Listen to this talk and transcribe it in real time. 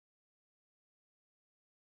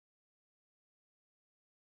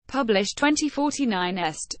published 2049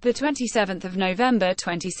 Est, the 27th of November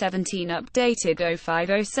 2017, updated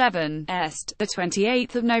 0507 Est, the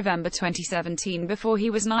 28th of November 2017. Before he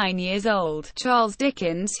was 9 years old, Charles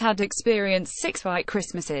Dickens had experienced 6 white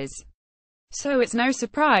Christmases. So it's no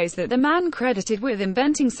surprise that the man credited with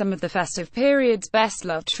inventing some of the festive period's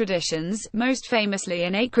best-loved traditions, most famously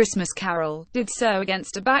in A Christmas Carol, did so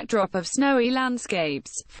against a backdrop of snowy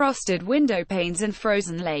landscapes, frosted window panes and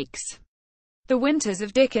frozen lakes. The winters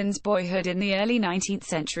of Dickens' boyhood in the early 19th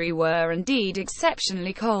century were indeed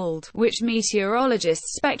exceptionally cold, which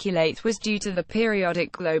meteorologists speculate was due to the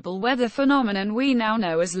periodic global weather phenomenon we now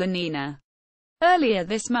know as La Niña. Earlier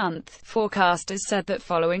this month, forecasters said that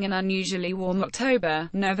following an unusually warm October,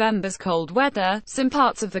 November's cold weather, some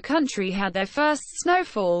parts of the country had their first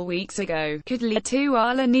snowfall weeks ago, could lead to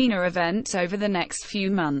a La Niña event over the next few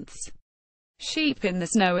months. Sheep in the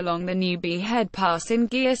snow along the Newby Head Pass in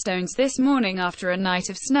Gearstones this morning after a night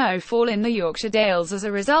of snowfall in the Yorkshire Dales. As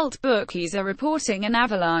a result, bookies are reporting an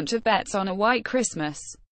avalanche of bets on a white Christmas.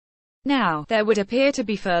 Now, there would appear to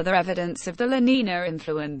be further evidence of the La Niña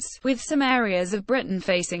influence, with some areas of Britain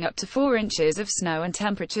facing up to 4 inches of snow and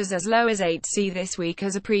temperatures as low as 8°C this week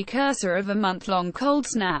as a precursor of a month-long cold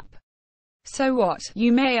snap. So what,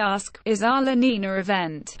 you may ask, is our La Niña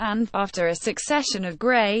event, and, after a succession of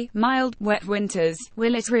grey, mild, wet winters,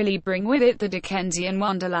 will it really bring with it the Dickensian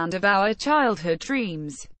wonderland of our childhood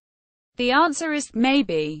dreams? The answer is,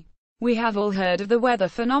 maybe. We have all heard of the weather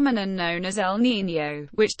phenomenon known as El Niño,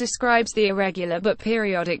 which describes the irregular but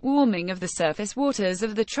periodic warming of the surface waters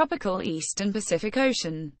of the tropical Eastern Pacific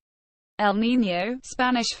Ocean. El Niño,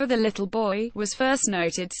 Spanish for the little boy, was first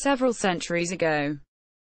noted several centuries ago.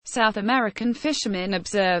 South American fishermen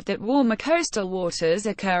observed that warmer coastal waters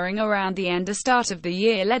occurring around the end or start of the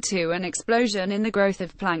year led to an explosion in the growth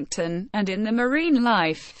of plankton, and in the marine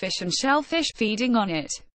life, fish and shellfish, feeding on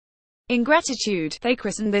it. In gratitude, they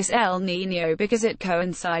christened this El Niño because it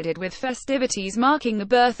coincided with festivities marking the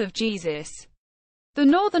birth of Jesus. The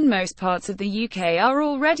northernmost parts of the UK are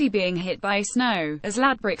already being hit by snow, as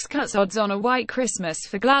Ladbrokes cuts odds on a white Christmas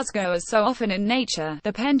for Glasgow. As so often in nature,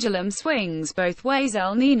 the pendulum swings both ways.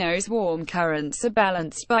 El Niño's warm currents are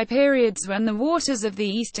balanced by periods when the waters of the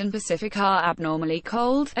Eastern Pacific are abnormally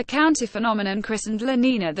cold, a counter-phenomenon christened La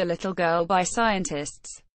Niña the Little Girl by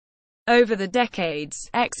scientists. Over the decades,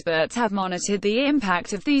 experts have monitored the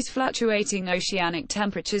impact of these fluctuating oceanic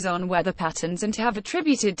temperatures on weather patterns and have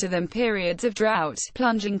attributed to them periods of drought,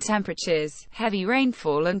 plunging temperatures, heavy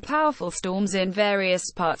rainfall and powerful storms in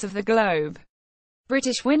various parts of the globe.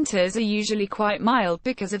 British winters are usually quite mild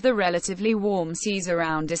because of the relatively warm seas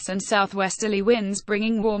around us and southwesterly winds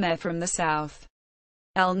bringing warm air from the south.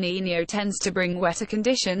 El Niño tends to bring wetter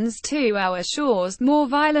conditions to our shores, more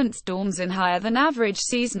violent storms and higher than average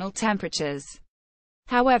seasonal temperatures.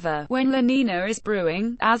 However, when La Niña is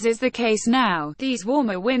brewing, as is the case now, these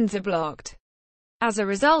warmer winds are blocked. As a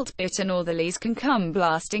result, bitter northerlies can come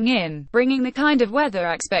blasting in, bringing the kind of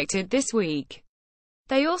weather expected this week.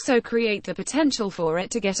 They also create the potential for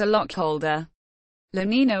it to get a lot colder. La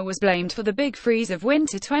Niña was blamed for the big freeze of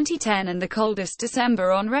winter 2010 and the coldest December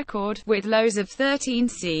on record, with lows of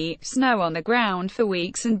 13°C, snow on the ground for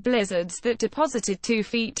weeks and blizzards that deposited 2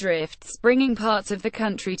 feet drifts, bringing parts of the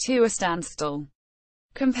country to a standstill.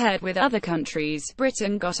 Compared with other countries,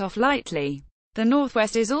 Britain got off lightly. The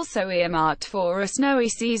Northwest is also earmarked for a snowy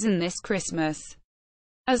season this Christmas.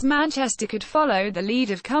 As Manchester could follow the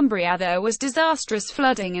lead of Cumbria, there was disastrous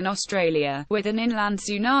flooding in Australia, with an inland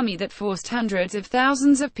tsunami that forced hundreds of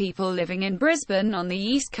thousands of people living in Brisbane on the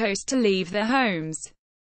east coast to leave their homes.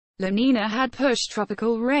 La Niña had pushed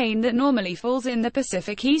tropical rain that normally falls in the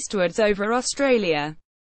Pacific eastwards over Australia.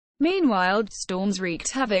 Meanwhile, storms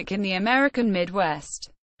wreaked havoc in the American Midwest.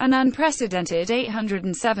 An unprecedented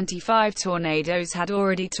 875 tornadoes had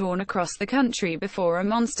already torn across the country before a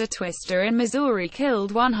monster twister in Missouri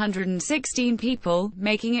killed 116 people,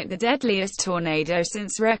 making it the deadliest tornado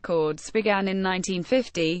since records began in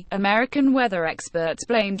 1950. American weather experts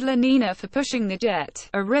blamed La Niña for pushing the jet,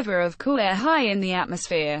 a river of cool air high in the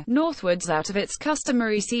atmosphere, northwards out of its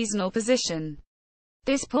customary seasonal position.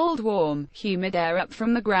 This pulled warm, humid air up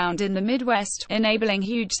from the ground in the Midwest, enabling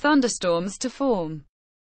huge thunderstorms to form.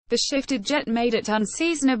 The shifted jet made it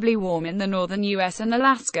unseasonably warm in the northern U.S. and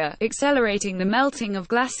Alaska, accelerating the melting of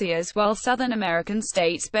glaciers, while southern American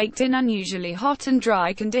states baked in unusually hot and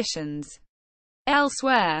dry conditions.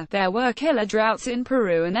 Elsewhere, there were killer droughts in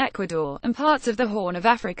Peru and Ecuador, and parts of the Horn of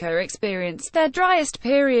Africa experienced their driest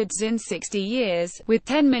periods in 60 years, with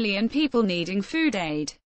 10 million people needing food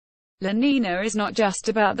aid. La Niña is not just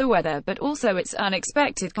about the weather but also its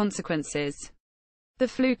unexpected consequences. The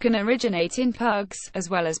flu can originate in pugs, as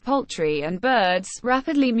well as poultry and birds,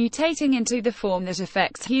 rapidly mutating into the form that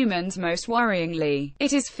affects humans most worryingly.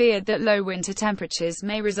 It is feared that low winter temperatures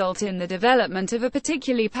may result in the development of a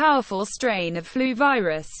particularly powerful strain of flu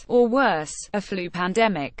virus, or worse, a flu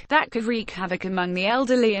pandemic, that could wreak havoc among the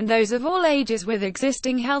elderly and those of all ages with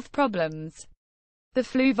existing health problems. The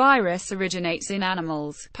flu virus originates in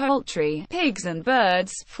animals, poultry, pigs and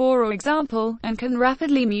birds, for example, and can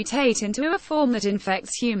rapidly mutate into a form that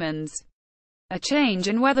infects humans. A change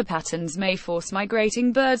in weather patterns may force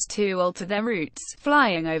migrating birds to alter their routes,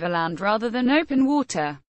 flying over land rather than open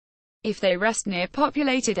water. If they rest near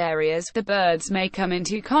populated areas, the birds may come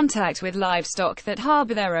into contact with livestock that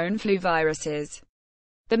harbor their own flu viruses.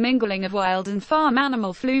 The mingling of wild and farm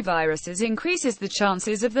animal flu viruses increases the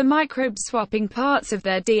chances of the microbes swapping parts of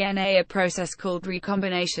their DNA, a process called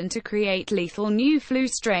recombination, to create lethal new flu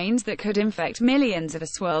strains that could infect millions of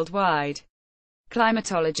us worldwide.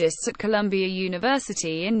 Climatologists at Columbia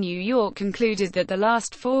University in New York concluded that the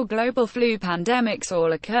last 4 global flu pandemics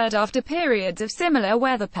all occurred after periods of similar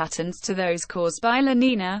weather patterns to those caused by La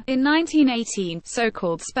Niña. In 1918,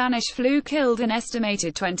 so-called Spanish flu killed an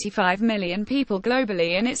estimated 25 million people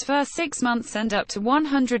globally in its first 6 months and up to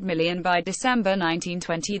 100 million by December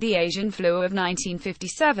 1920. The Asian flu of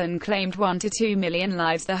 1957 claimed 1 to 2 million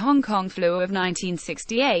lives. The Hong Kong flu of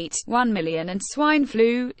 1968, 1 million, and swine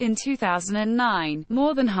flu, in 2009,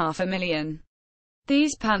 more than 500,000.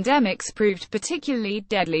 These pandemics proved particularly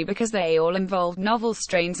deadly because they all involved novel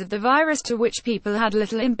strains of the virus to which people had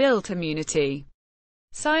little inbuilt immunity.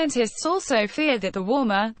 Scientists also fear that the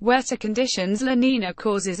warmer, wetter conditions La Niña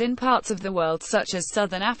causes in parts of the world such as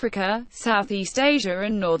southern Africa, Southeast Asia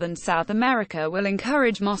and northern South America will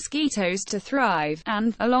encourage mosquitoes to thrive,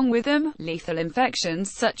 and, along with them, lethal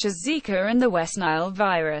infections such as Zika and the West Nile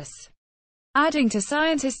virus. Adding to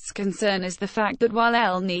scientists' concern is the fact that while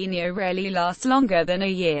El Niño rarely lasts longer than a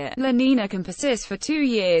year, La Niña can persist for 2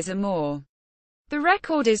 years or more. The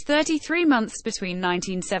record is 33 months between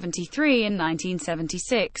 1973 and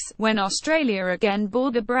 1976, when Australia again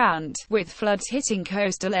bore the brunt, with floods hitting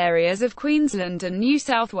coastal areas of Queensland and New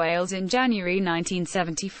South Wales in January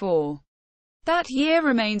 1974. That year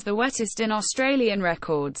remains the wettest in Australian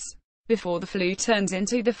records. Before the flu turns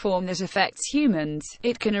into the form that affects humans,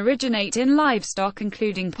 it can originate in livestock,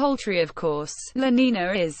 including poultry, of course. La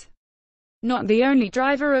Niña is not the only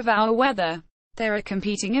driver of our weather. There are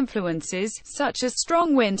competing influences, such as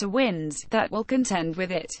strong winter winds, that will contend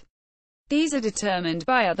with it. These are determined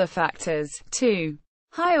by other factors, too.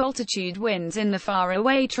 High-altitude winds in the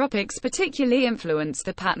faraway tropics particularly influence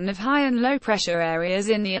the pattern of high and low-pressure areas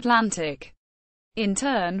in the Atlantic. In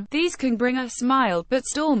turn, these can bring us mild but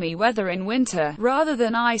stormy weather in winter, rather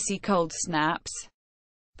than icy cold snaps.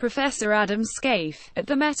 Professor Adam Scaife, at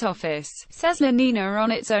the Met Office, says La Niña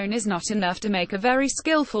on its own is not enough to make a very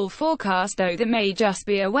skillful forecast, though there may just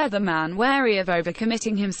be a weatherman wary of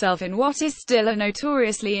overcommitting himself in what is still a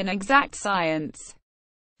notoriously inexact science.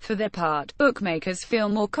 For their part, bookmakers feel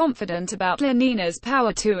more confident about La Niña's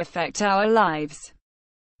power to affect our lives.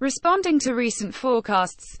 Responding to recent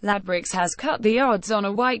forecasts, Ladbrokes has cut the odds on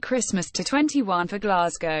a white Christmas to 21 for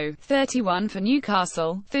Glasgow, 31 for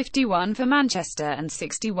Newcastle, 51 for Manchester and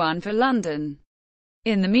 61 for London.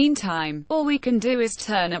 In the meantime, all we can do is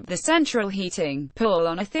turn up the central heating, pull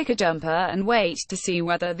on a thicker jumper and wait to see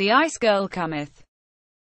whether the ice girl cometh.